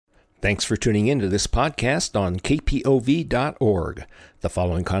Thanks for tuning in to this podcast on kpov.org. The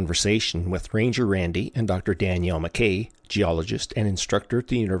following conversation with Ranger Randy and Dr. Danielle McKay, geologist and instructor at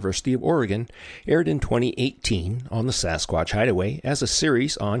the University of Oregon, aired in 2018 on the Sasquatch Hideaway as a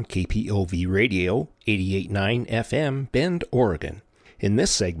series on KPOV Radio 88.9 FM, Bend, Oregon. In this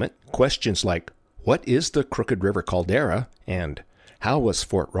segment, questions like, what is the Crooked River Caldera? And how was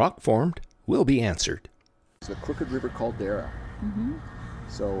Fort Rock formed? Will be answered. The Crooked River Caldera. Mm-hmm.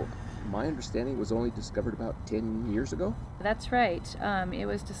 So my understanding was only discovered about 10 years ago? That's right. It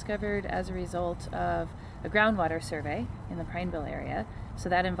was discovered as a result of a groundwater survey in the Prineville area. So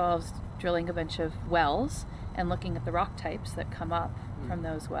that involves drilling a bunch of wells and looking at the rock types that come up from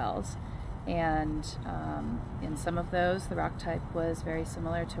those wells. And in some of those, the rock type was very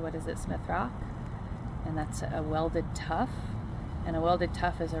similar to what is at Smith Rock, and that's a welded tuff. And a welded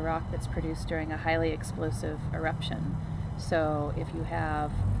tuff is a rock that's produced during a highly explosive eruption. So if you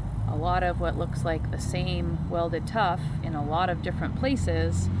have a lot of what looks like the same welded tuff in a lot of different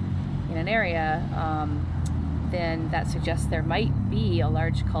places in an area, then that suggests there might be a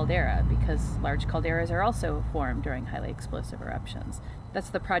large caldera, because large calderas are also formed during highly explosive eruptions. That's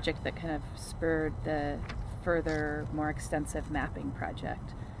the project that kind of spurred the further, more extensive mapping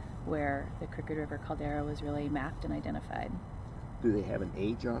project, where the Crooked River Caldera was really mapped and identified. Do they have an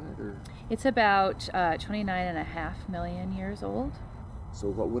age on it? Or? It's about 29.5 million years old. So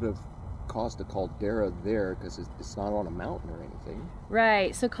what would have caused a caldera there, because it's not on a mountain or anything?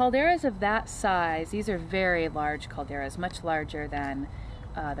 Right, so calderas of that size, these are very large calderas, much larger than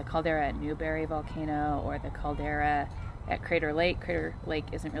the caldera at Newberry Volcano or the caldera at Crater Lake. Crater Lake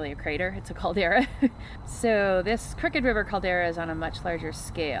isn't really a crater, it's a caldera. So this Crooked River Caldera is on a much larger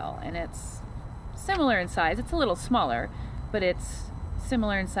scale, and it's similar in size. It's a little smaller, but it's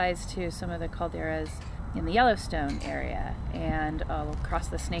similar in size to some of the calderas in the Yellowstone area and across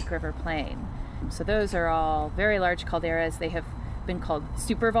the Snake River Plain. So those are all very large calderas. They have been called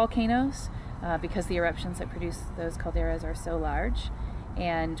supervolcanoes because the eruptions that produce those calderas are so large.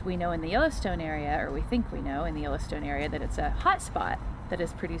 And we know in the Yellowstone area, or we think we know in the Yellowstone area, that it's a hot spot that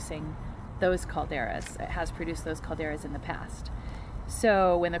is producing those calderas. It has produced those calderas in the past.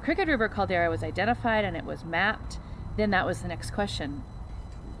 So when the Crooked River Caldera was identified and it was mapped, then that was the next question.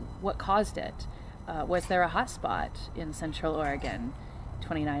 What caused it? Was there a hot spot in Central Oregon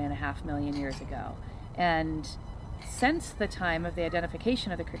 29.5 million years ago? And since the time of the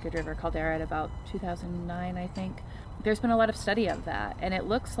identification of the Crooked River Caldera at about 2009, I think, there's been a lot of study of that. And it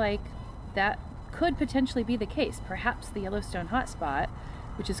looks like that could potentially be the case. Perhaps the Yellowstone hotspot,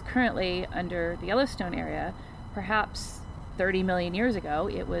 which is currently under the Yellowstone area, perhaps 30 million years ago,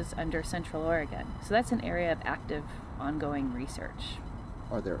 it was under Central Oregon. So that's an area of active, ongoing research.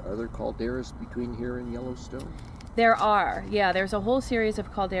 Are there other calderas between here and Yellowstone? There are, yeah. There's a whole series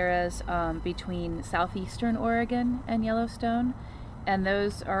of calderas between southeastern Oregon and Yellowstone, and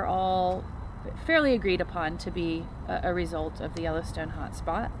those are all fairly agreed upon to be a result of the Yellowstone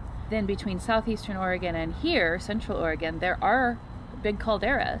hotspot. Then between southeastern Oregon and here, Central Oregon, there are big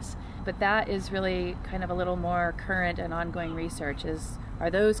calderas, but that is really kind of a little more current and ongoing research. Are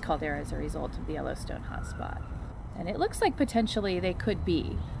those calderas a result of the Yellowstone hotspot? And it looks like potentially they could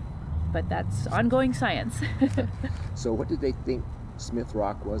be, but that's ongoing science. So what did they think Smith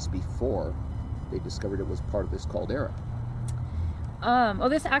Rock was before they discovered it was part of this caldera?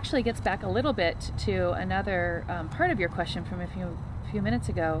 This actually gets back a little bit to another part of your question from a few minutes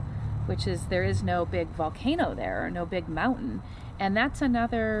ago, which is there is no big volcano there, or no big mountain. And that's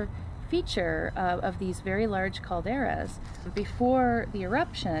another feature of these very large calderas. Before the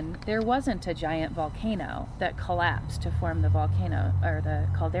eruption, there wasn't a giant volcano that collapsed to form the volcano or the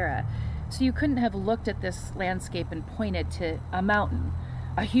caldera. So you couldn't have looked at this landscape and pointed to a mountain,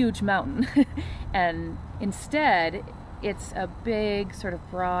 a huge mountain. And instead, it's a big, sort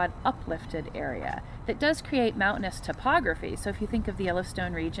of broad, uplifted area that does create mountainous topography. So if you think of the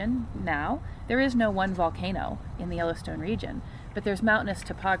Yellowstone region now, there is no one volcano in the Yellowstone region, but there's mountainous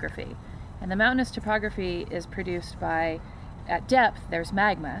topography. And the mountainous topography is produced by, at depth, there's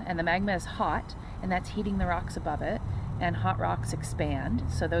magma, and the magma is hot, and that's heating the rocks above it, and hot rocks expand.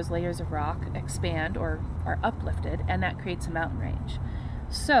 So those layers of rock expand or are uplifted, and that creates a mountain range.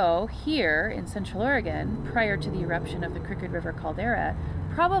 So here in Central Oregon, prior to the eruption of the Crooked River Caldera,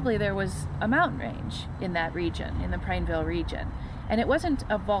 probably there was a mountain range in that region, in the Prineville region. And it wasn't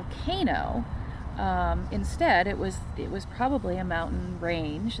a volcano. Instead, it was probably a mountain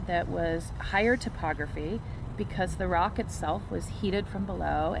range that was higher topography because the rock itself was heated from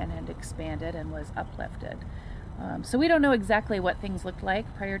below and had expanded and was uplifted. So we don't know exactly what things looked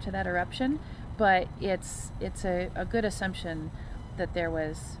like prior to that eruption, but it's a good assumption that there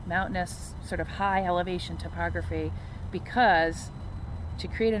was mountainous, sort of high elevation topography, because to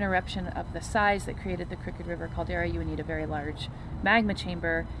create an eruption of the size that created the Crooked River caldera, you would need a very large magma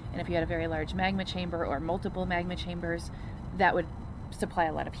chamber. And if you had a very large magma chamber or multiple magma chambers, that would supply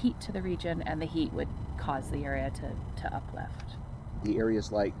a lot of heat to the region, and the heat would cause the area to uplift. The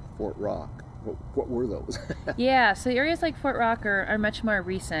areas like Fort Rock, what were those? Yeah, so areas like Fort Rock are much more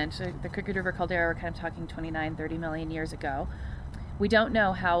recent. The Crooked River caldera, we're kind of talking 29, 30 million years ago. We don't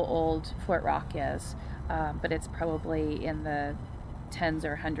know how old Fort Rock is, but it's probably in the tens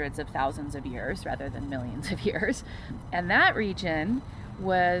or hundreds of thousands of years rather than millions of years. And that region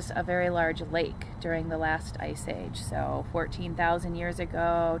was a very large lake during the last ice age. So 14,000 years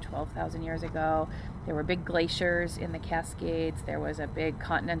ago, 12,000 years ago, there were big glaciers in the Cascades. There was a big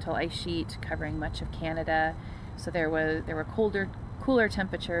continental ice sheet covering much of Canada. So there were cooler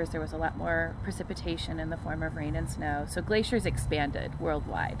temperatures. There was a lot more precipitation in the form of rain and snow. So glaciers expanded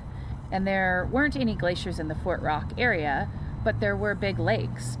worldwide. And there weren't any glaciers in the Fort Rock area, but there were big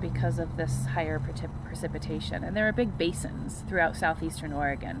lakes because of this higher precipitation. And there are big basins throughout southeastern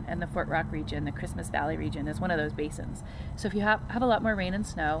Oregon. And the Fort Rock region, the Christmas Valley region, is one of those basins. So if you have a lot more rain and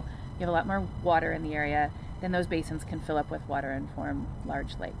snow, you have a lot more water in the area, then those basins can fill up with water and form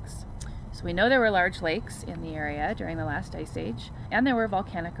large lakes. So we know there were large lakes in the area during the last ice age, and there were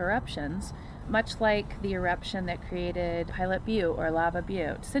volcanic eruptions, much like the eruption that created Pilot Butte or Lava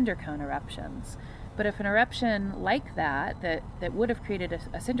Butte, cinder cone eruptions. But if an eruption like that would have created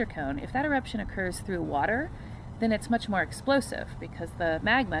a cinder cone, if that eruption occurs through water, then it's much more explosive, because the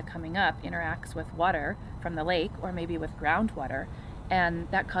magma coming up interacts with water from the lake or maybe with groundwater, and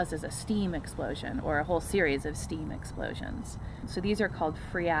that causes a steam explosion or a whole series of steam explosions. So these are called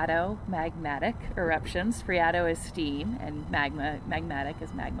phreatomagmatic eruptions. Phreato is steam and magmatic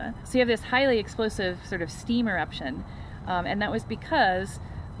is magma. So you have this highly explosive sort of steam eruption, and that was because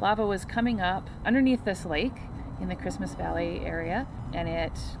lava was coming up underneath this lake in the Christmas Valley area, and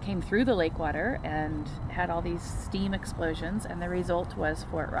it came through the lake water and had all these steam explosions, and the result was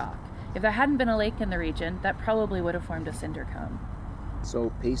Fort Rock. If there hadn't been a lake in the region, that probably would have formed a cinder cone.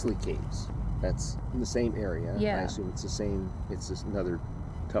 So Paisley Caves, that's in the same area. Yeah. I assume it's the same, it's just another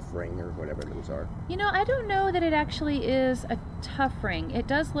tuff ring or whatever those are. You know, I don't know that it actually is a tuff ring. It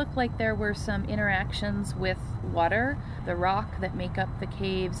does look like there were some interactions with water. The rock that make up the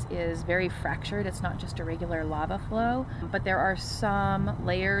caves is very fractured. It's not just a regular lava flow, but there are some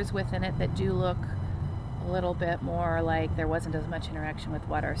layers within it that do look a little bit more like there wasn't as much interaction with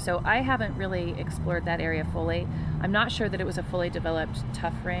water. So I haven't really explored that area fully. I'm not sure that it was a fully developed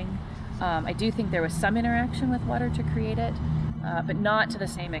tuff ring. I do think there was some interaction with water to create it, but not to the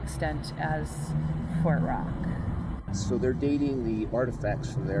same extent as Fort Rock. So they're dating the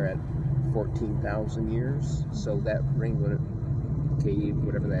artifacts from there at 14,000 years. So that ring, cave,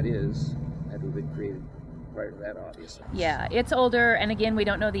 whatever that is, had to have been created prior to that, obviously. Yeah, it's older, and again, we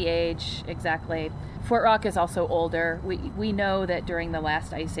don't know the age exactly. Fort Rock is also older. We know that during the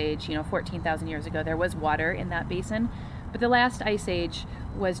last ice age, 14,000 years ago, there was water in that basin, but the last ice age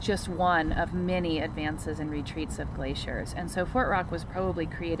was just one of many advances and retreats of glaciers. And so Fort Rock was probably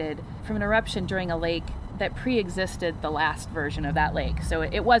created from an eruption during a lake that pre-existed the last version of that lake. So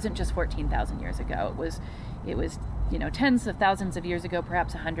it wasn't just 14,000 years ago. It was tens of thousands of years ago,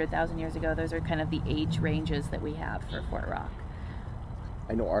 perhaps 100,000 years ago. Those are kind of the age ranges that we have for Fort Rock.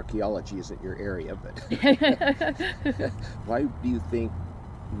 I know archaeology isn't your area, but why do you think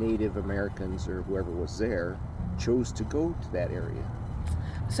Native Americans or whoever was there chose to go to that area?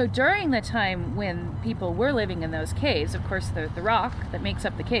 So during the time when people were living in those caves, of course the rock that makes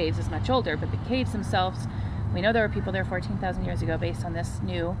up the caves is much older, but the caves themselves, we know there were people there 14,000 years ago based on this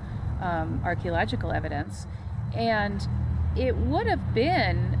new archaeological evidence. And it would have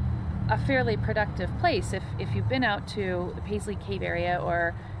been a fairly productive place if you've been out to the Paisley Cave area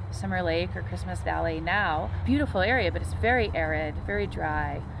or Summer Lake or Christmas Valley now. Beautiful area, but it's very arid, very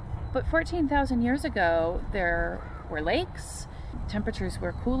dry. But 14,000 years ago, there were lakes. Temperatures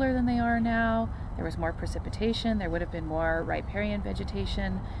were cooler than they are now. There was more precipitation. There would have been more riparian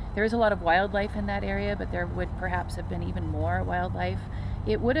vegetation. There is a lot of wildlife in that area, but there would perhaps have been even more wildlife.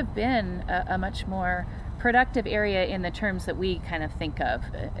 It would have been a much more productive area in the terms that we kind of think of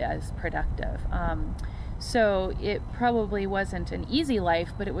as productive. So it probably wasn't an easy life,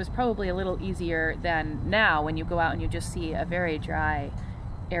 but it was probably a little easier than now when you go out and you just see a very dry,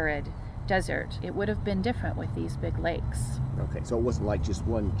 arid desert. It would have been different with these big lakes. Okay, so it wasn't like just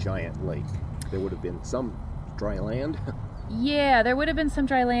one giant lake. There would have been some dry land. Yeah, there would have been some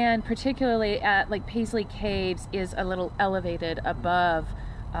dry land, particularly at like Paisley Caves is a little elevated above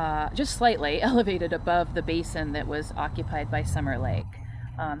just slightly elevated above the basin that was occupied by Summer Lake.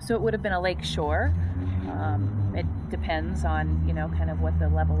 So it would have been a lake shore. It depends on, kind of what the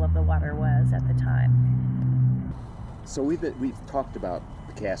level of the water was at the time. So we've talked about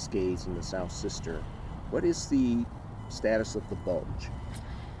the Cascades and the South Sister. What is the status of the bulge?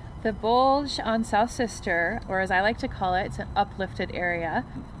 The bulge on South Sister, or as I like to call it, it's an uplifted area.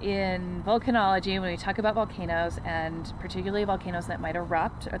 In volcanology, when we talk about volcanoes, and particularly volcanoes that might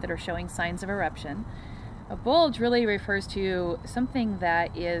erupt or that are showing signs of eruption, a bulge really refers to something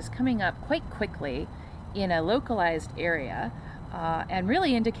that is coming up quite quickly in a localized area and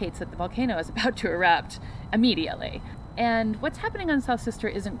really indicates that the volcano is about to erupt immediately. And what's happening on South Sister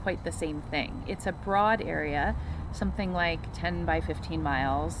isn't quite the same thing. It's a broad area, something like 10 by 15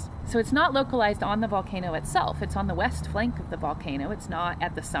 miles. So it's not localized on the volcano itself. It's on the west flank of the volcano. It's not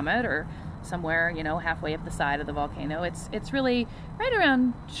at the summit or somewhere, halfway up the side of the volcano. It's really right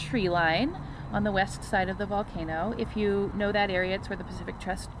around tree line on the west side of the volcano. If you know that area, it's where the Pacific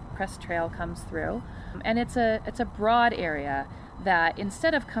Crest Trail comes through. And it's a broad area that,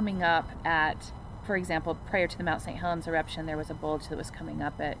 instead of coming up at, for example, prior to the Mount St. Helens eruption, there was a bulge that was coming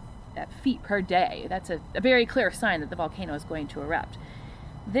up at feet per day. That's a very clear sign that the volcano is going to erupt.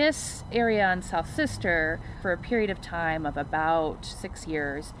 This area on South Sister, for a period of time of about 6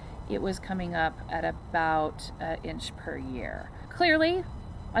 years, it was coming up at about an inch per year. Clearly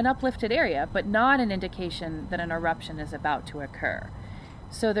an uplifted area, but not an indication that an eruption is about to occur.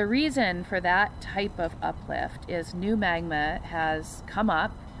 So the reason for that type of uplift is new magma has come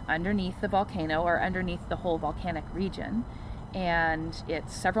up underneath the volcano or underneath the whole volcanic region, and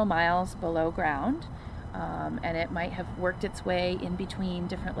it's several miles below ground, and it might have worked its way in between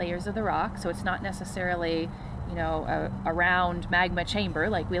different layers of the rock. So it's not necessarily, a round magma chamber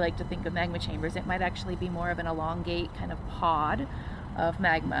like we like to think of magma chambers. It might actually be more of an elongate kind of pod of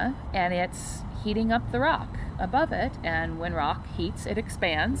magma, and it's heating up the rock above it, and when rock heats, it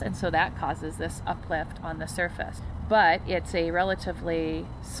expands, and so that causes this uplift on the surface. But it's a relatively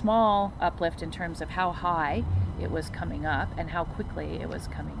small uplift in terms of how high it was coming up and how quickly it was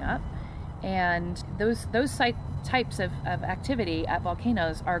coming up. And those types of activity at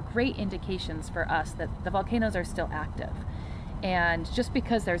volcanoes are great indications for us that the volcanoes are still active. And just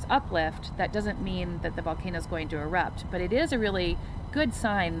because there's uplift, that doesn't mean that the volcano is going to erupt, but it is a really good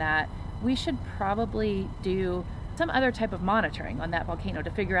sign that we should probably do some other type of monitoring on that volcano to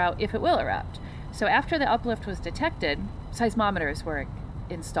figure out if it will erupt. So after the uplift was detected, seismometers were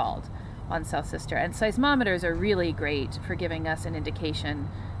installed on South Sister, and seismometers are really great for giving us an indication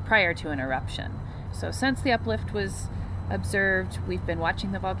prior to an eruption. So since the uplift was observed, we've been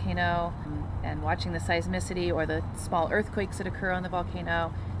watching the volcano and watching the seismicity or the small earthquakes that occur on the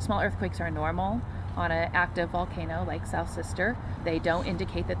volcano. Small earthquakes are normal on an active volcano like South Sister. They don't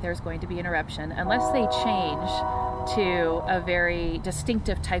indicate that there's going to be an eruption unless they change to a very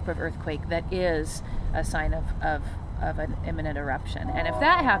distinctive type of earthquake that is a sign of an imminent eruption. And if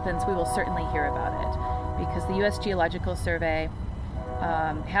that happens, we will certainly hear about it, because the U.S. Geological Survey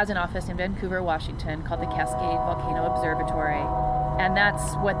has an office in Vancouver, Washington, called the Cascade Volcano Observatory, and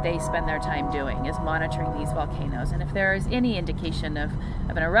that's what they spend their time doing, is monitoring these volcanoes. And if there is any indication of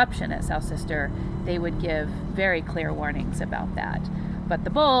an eruption at South Sister, they would give very clear warnings about that. But the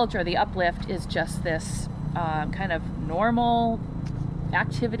bulge, or the uplift, is just this kind of normal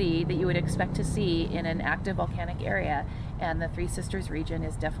activity that you would expect to see in an active volcanic area, and the Three Sisters region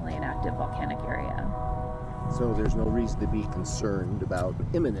is definitely an active volcanic area. So there's no reason to be concerned about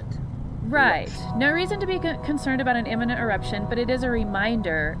imminent. Right. No reason to be concerned about an imminent eruption, but it is a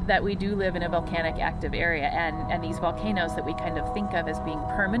reminder that we do live in a volcanic active area, and these volcanoes that we kind of think of as being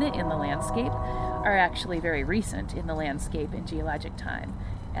permanent in the landscape are actually very recent in the landscape in geologic time,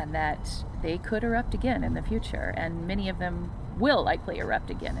 and that they could erupt again in the future, and many of them will likely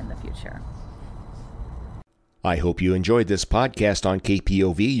erupt again in the future. I hope you enjoyed this podcast on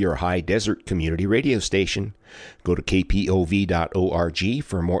KPOV, your high desert community radio station. Go to kpov.org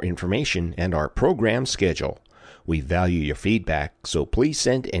for more information and our program schedule. We value your feedback, so please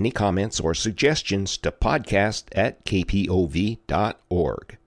send any comments or suggestions to podcast@kpov.org.